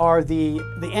are the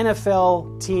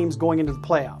NFL teams going into the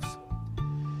playoffs.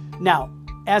 Now,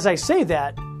 as I say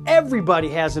that, everybody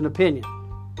has an opinion.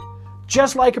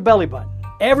 Just like a belly button.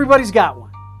 Everybody's got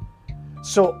one.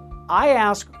 So I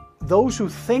ask those who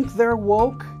think they're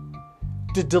woke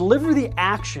to deliver the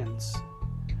actions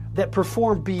that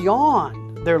perform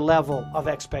beyond their level of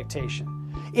expectation.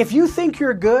 If you think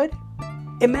you're good,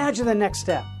 imagine the next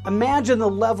step. Imagine the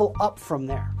level up from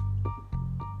there.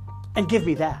 And give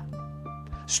me that.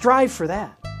 Strive for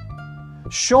that.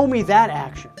 Show me that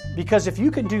action. Because if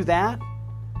you can do that,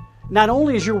 not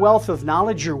only is your wealth of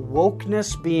knowledge, your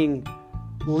wokeness being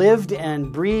lived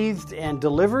and breathed and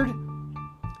delivered,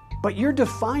 but you're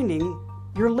defining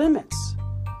your limits.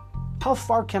 How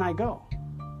far can I go?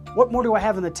 What more do I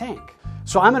have in the tank?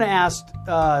 So I'm going to ask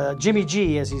Jimmy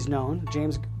G, as he's known,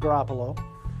 James Garoppolo,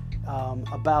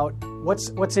 about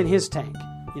what's in his tank.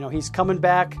 You know, he's coming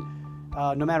back.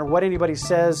 No matter what anybody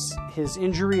says, his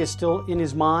injury is still in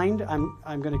his mind,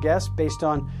 I'm going to guess, based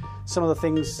on some of the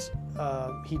things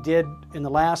he did in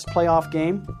the last playoff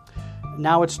game.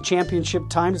 Now it's championship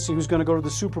time to see who's going to go to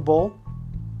the Super Bowl.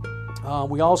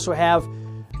 We also have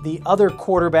the other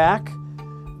quarterback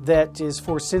that is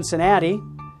for Cincinnati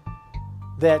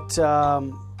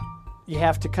that you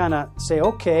have to kind of say,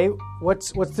 okay,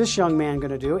 what's this young man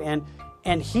going to do?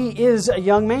 And he is a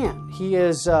young man. He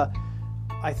is,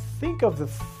 I think of the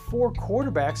four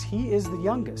quarterbacks, he is the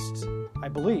youngest, I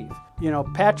believe. You know,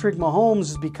 Patrick Mahomes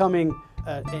is becoming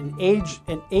an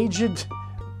aged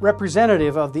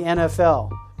representative of the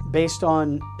NFL based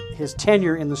on his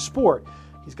tenure in the sport.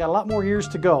 He's got a lot more years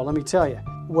to go, let me tell you.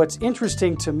 What's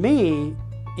interesting to me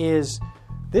is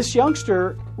this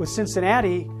youngster with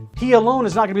Cincinnati, he alone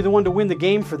is not going to be the one to win the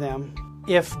game for them.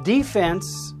 If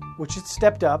defense, which it's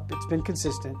stepped up, it's been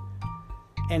consistent,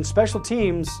 and special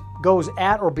teams goes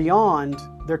at or beyond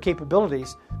their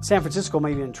capabilities, San Francisco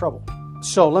may be in trouble.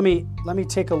 So let me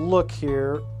take a look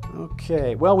here.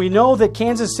 Okay, well, we know that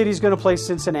Kansas City is going to play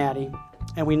Cincinnati,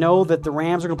 and we know that the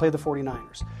Rams are going to play the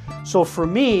 49ers. So for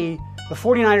me, the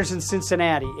 49ers and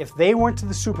Cincinnati, if they went to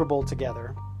the Super Bowl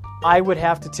together, I would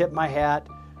have to tip my hat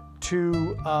to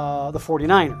the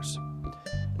 49ers.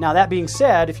 Now, that being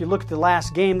said, if you look at the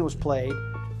last game that was played,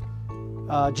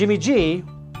 Jimmy G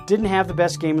didn't have the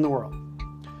best game in the world.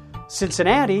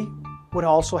 Cincinnati would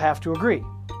also have to agree.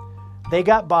 They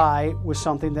got by with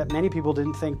something that many people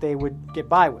didn't think they would get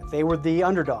by with. They were the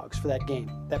underdogs for that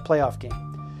game, that playoff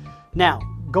game. Now,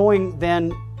 going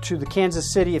then to the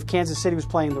Kansas City, if Kansas City was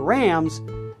playing the Rams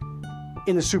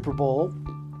in the Super Bowl,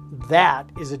 that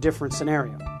is a different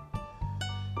scenario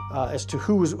as to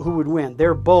who would win.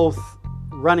 They're both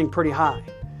running pretty high.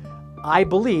 I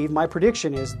believe, my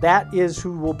prediction is, that is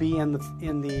who will be in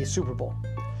the Super Bowl,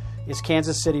 is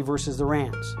Kansas City versus the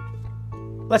Rams.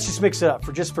 let's just mix it up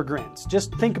for grins.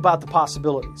 Just think about the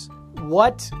possibilities.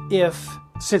 What if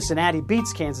Cincinnati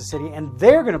beats Kansas City and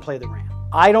they're going to play the Rams?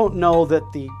 I don't know that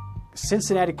the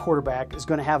Cincinnati quarterback is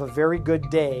going to have a very good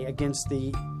day against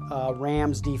the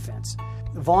Rams defense.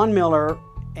 Von Miller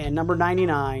and number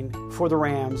 99 for the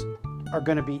Rams are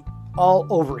going to be all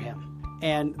over him,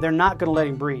 and they're not going to let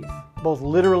him breathe, both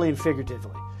literally and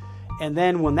figuratively. And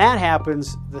then when that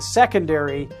happens, the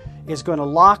secondary is going to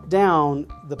lock down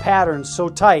the pattern so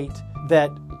tight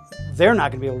that they're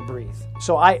not going to be able to breathe.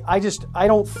 So I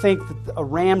don't think that a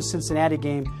Rams-Cincinnati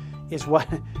game is what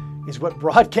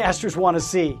broadcasters want to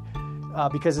see,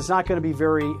 because it's not going to be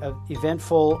very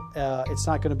eventful. It's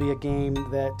not going to be a game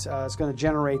that is going to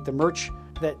generate the merch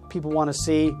that people want to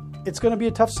see. It's going to be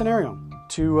a tough scenario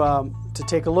to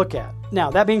take a look at.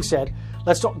 Now, that being said,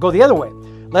 let's go the other way.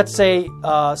 Let's say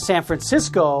San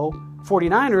Francisco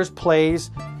 49ers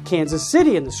plays Kansas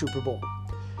City in the Super Bowl.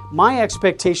 My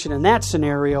expectation in that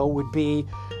scenario would be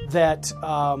that,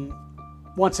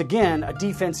 once again, a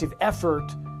defensive effort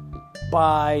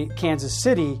by Kansas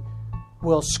City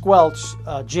will squelch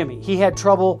Jimmy. He had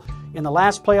trouble in the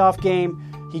last playoff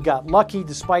game. He got lucky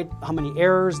despite how many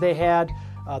errors they had.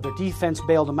 Their defense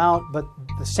bailed him out, but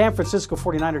the San Francisco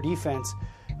 49er defense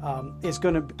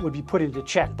would be put into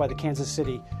check by the Kansas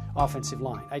City offensive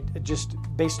line. Just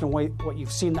based on what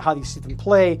you've seen, how you see them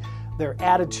play, their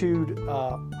attitude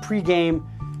pregame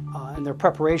and their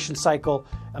preparation cycle.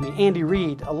 I mean, Andy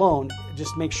Reid alone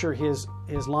just makes sure his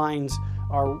lines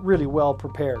are really well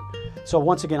prepared. So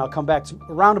once again, I'll come back to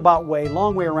a roundabout way,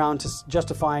 long way around to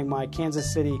justifying my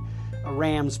Kansas City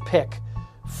Rams pick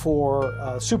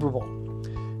for Super Bowl.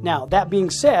 Now, that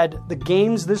being said, the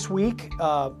games this week,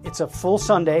 it's a full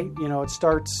Sunday. You know, it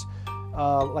starts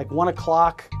like 1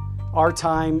 o'clock our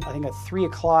time, I think at 3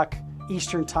 o'clock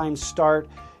Eastern time start,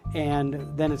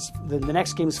 and then it's the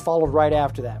next game is followed right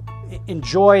after that.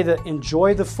 Enjoy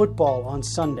the football on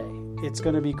Sunday. It's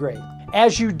going to be great.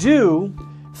 As you do,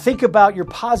 think about your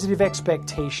positive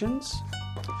expectations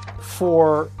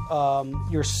for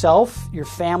yourself, your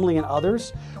family, and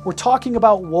others. We're talking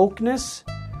about wokeness.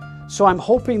 So I'm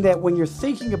hoping that when you're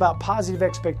thinking about positive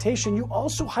expectation, you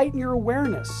also heighten your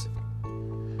awareness.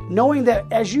 Knowing that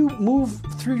as you move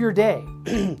through your day,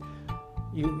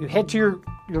 you head to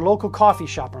your local coffee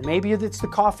shop, or maybe it's the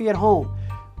coffee at home,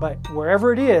 but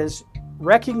wherever it is,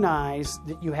 recognize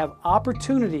that you have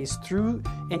opportunities through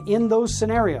and in those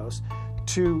scenarios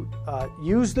to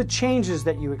use the changes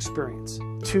that you experience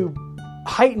to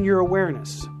heighten your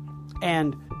awareness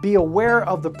and be aware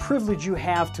of the privilege you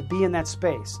have to be in that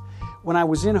space. When I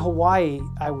was in Hawaii,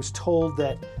 I was told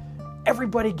that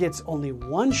everybody gets only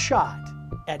one shot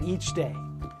at each day.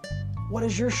 What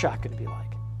is your shot going to be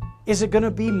like? Is it going to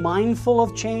be mindful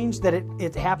of change, that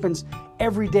it happens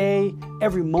every day,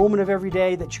 every moment of every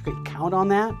day, that you can count on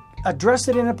that? Address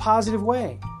it in a positive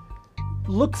way.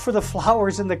 Look for the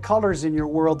flowers and the colors in your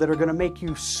world that are going to make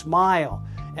you smile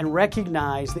and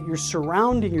recognize that you're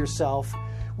surrounding yourself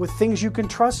with things you can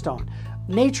trust on.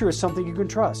 Nature is something you can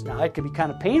trust. Now, it can be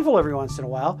kind of painful every once in a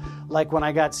while, like when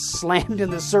I got slammed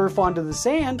in the surf onto the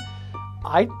sand.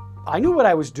 I knew what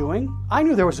I was doing. I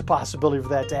knew there was a possibility for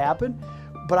that to happen,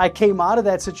 but I came out of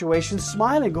that situation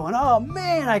smiling, going, oh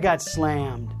man, I got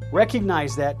slammed.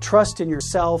 Recognize that, trust in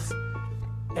yourself,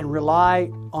 and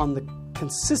rely on the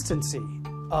consistency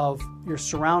of your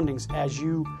surroundings as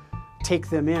you take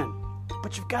them in.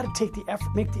 But you've got to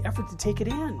make the effort to take it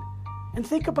in and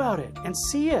think about it and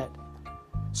see it.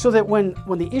 So that when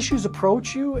the issues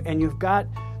approach you and you've got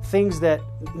things that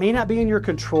may not be in your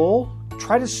control,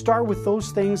 try to start with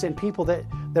those things and people that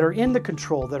are in the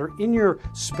control, that are in your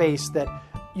space that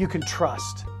you can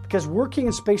trust. Because working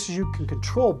in spaces you can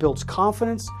control builds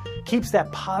confidence, keeps that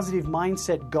positive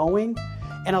mindset going,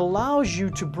 and allows you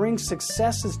to bring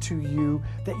successes to you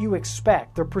that you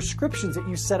expect. They're prescriptions that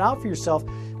you set out for yourself.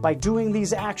 By doing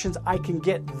these actions, I can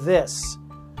get this.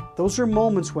 Those are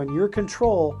moments when your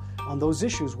control on those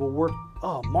issues will work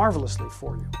marvelously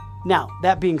for you. Now,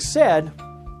 that being said,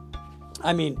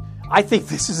 I think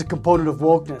this is a component of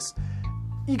wokeness.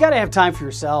 You got to have time for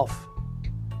yourself.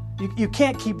 You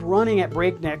can't keep running at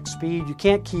breakneck speed. You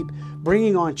can't keep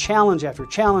bringing on challenge after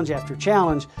challenge after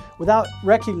challenge without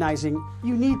recognizing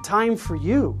you need time for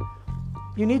you.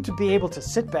 You need to be able to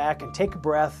sit back and take a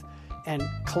breath and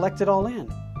collect it all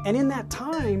in. And in that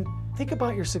time, think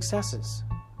about your successes.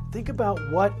 Think about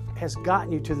what has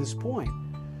gotten you to this point.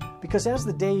 Because as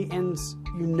the day ends,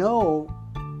 you know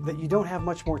that you don't have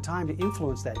much more time to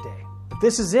influence that day. But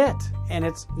this is it. And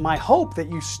it's my hope that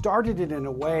you started it in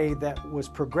a way that was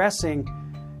progressing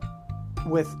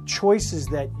with choices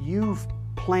that you've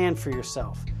planned for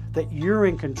yourself. that you're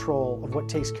in control of what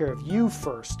takes care of you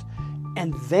first,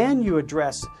 and then you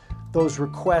address those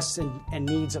requests and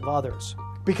needs of others.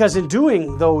 Because in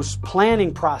doing those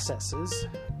planning processes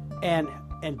and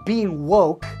being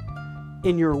woke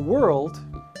in your world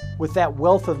with that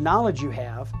wealth of knowledge you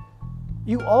have,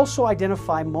 you also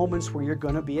identify moments where you're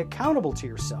going to be accountable to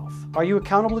yourself. Are you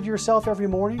accountable to yourself every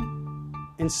morning?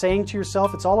 And saying to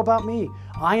yourself, it's all about me.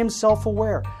 I am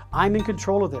self-aware. I'm in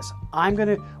control of this. I'm going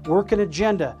to work an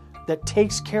agenda that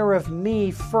takes care of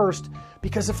me first,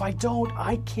 because if I don't,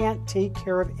 I can't take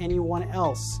care of anyone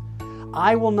else.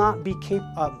 I will not be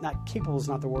not capable is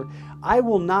not the word. I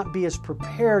will not be as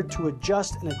prepared to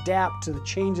adjust and adapt to the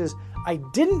changes I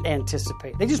didn't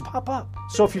anticipate. They just pop up.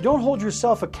 So if you don't hold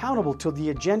yourself accountable to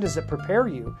the agendas that prepare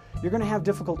you, you're going to have a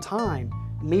difficult time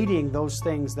meeting those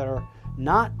things that are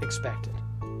not expected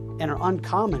and are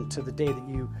uncommon to the day that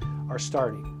you are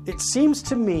starting. It seems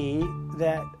to me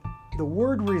that the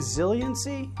word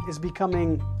resiliency is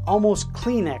becoming almost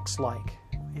Kleenex-like.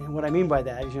 And what I mean by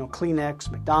that is,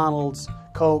 Kleenex, McDonald's,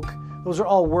 Coke, those are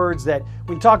all words that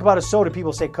when you talk about a soda,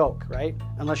 people say Coke, right?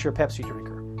 Unless you're a Pepsi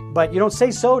drinker. But you don't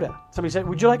say soda. Somebody said,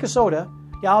 would you like a soda?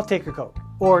 Yeah, I'll take a Coke.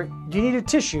 Or, do you need a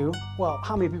tissue? Well,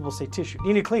 how many people say tissue? Do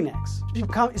you need a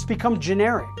Kleenex? It's become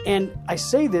generic. And I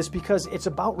say this because it's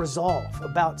about resolve,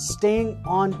 about staying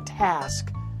on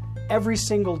task every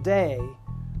single day,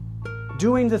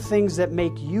 doing the things that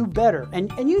make you better.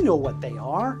 And you know what they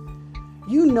are.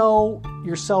 You know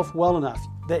yourself well enough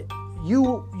that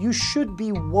you should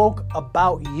be woke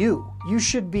about you. You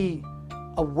should be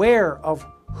aware of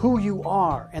who you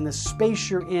are and the space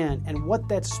you're in and what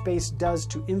that space does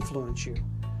to influence you.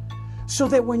 So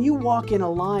that when you walk in a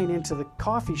line into the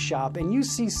coffee shop and you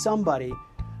see somebody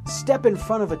step in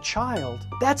front of a child,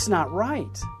 that's not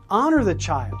right. Honor the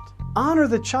child. Honor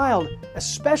the child,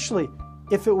 especially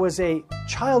if it was a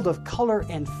child of color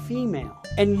and female,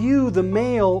 and you, the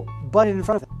male, butted in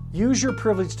front of them. Use your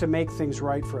privilege to make things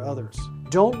right for others.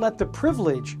 Don't let the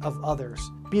privilege of others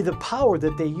be the power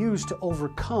that they use to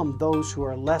overcome those who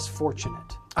are less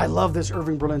fortunate. I love this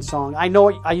Irving Berlin song. I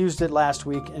know I used it last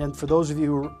week, and for those of you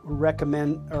who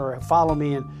recommend or follow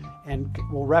me and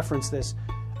will reference this,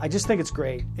 I just think it's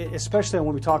great, especially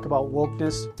when we talk about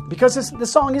wokeness, because the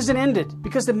song isn't ended,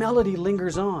 because the melody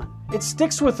lingers on. It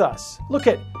sticks with us. Look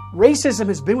at racism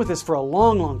has been with us for a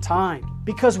long, long time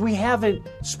because we haven't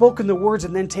spoken the words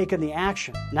and then taken the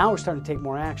action. Now we're starting to take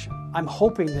more action. I'm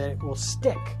hoping that it will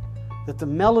stick, that the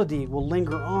melody will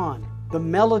linger on. The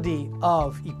melody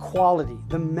of equality,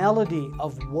 the melody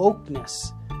of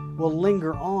wokeness will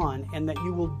linger on, and that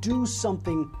you will do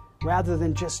something rather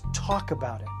than just talk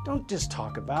about it. Don't just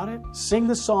talk about it. Sing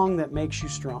the song that makes you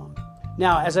strong.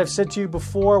 Now, as I've said to you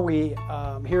before, we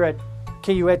here at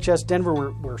KUHS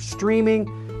Denver, we're streaming.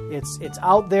 It's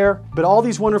out there. But all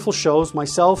these wonderful shows,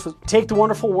 myself, take the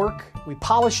wonderful work, we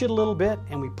polish it a little bit,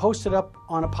 and we post it up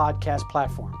on a podcast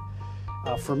platform.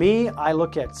 For me, I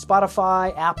look at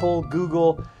Spotify, Apple,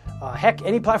 Google, heck,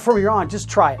 any platform you're on, just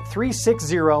try it.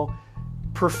 360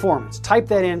 Performance. Type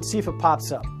that in, see if it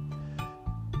pops up.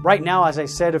 Right now, as I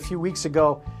said a few weeks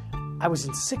ago, I was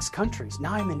in 6 countries.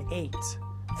 Now I'm in 8.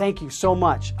 Thank you so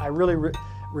much. I really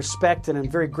respect and I'm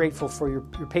very grateful for your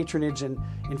patronage and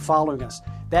in following us.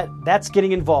 That's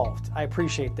getting involved. I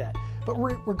appreciate that. But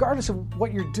regardless of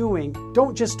what you're doing,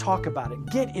 don't just talk about it.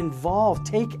 Get involved.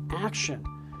 Take action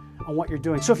on what you're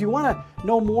doing. So if you want to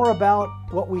know more about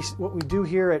what we do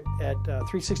here at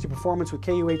 360 Performance with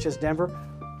KUHS Denver,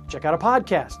 check out a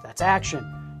podcast. That's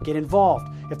action. Get involved.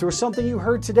 If there was something you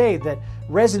heard today that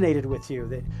resonated with you,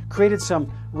 that created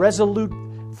some resolute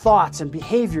thoughts and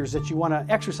behaviors that you want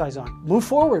to exercise on, move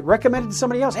forward. Recommend it to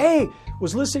somebody else. Hey,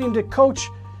 was listening to Coach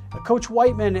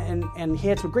Whiteman and he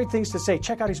had some great things to say.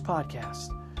 Check out his podcast.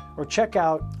 Or check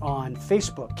out on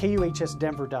Facebook,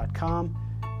 KUHSdenver.com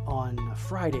on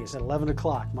Fridays at 11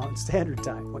 o'clock Mountain Standard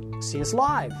Time. See us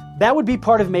live. That would be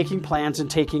part of making plans and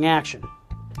taking action.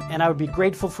 And I would be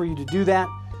grateful for you to do that.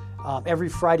 Every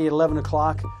Friday at 11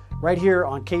 o'clock, right here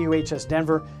on KUHS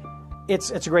Denver. It's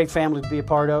a great family to be a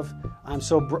part of. I'm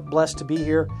so blessed to be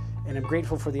here, and I'm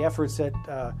grateful for the efforts that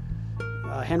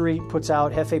Henry puts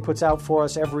out, Hefe puts out for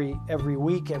us every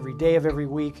week, every day of every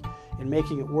week, in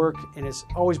making it work. And it's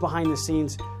always behind the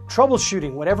scenes,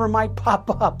 troubleshooting whatever might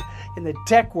pop up in the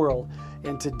tech world.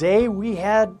 And today we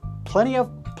had plenty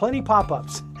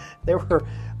pop-ups. There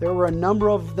were a number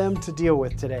of them to deal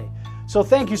with today. So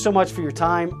thank you so much for your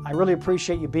time. I really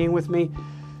appreciate you being with me.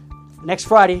 Next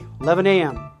Friday, 11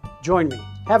 a.m., join me.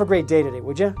 Have a great day today,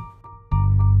 would you?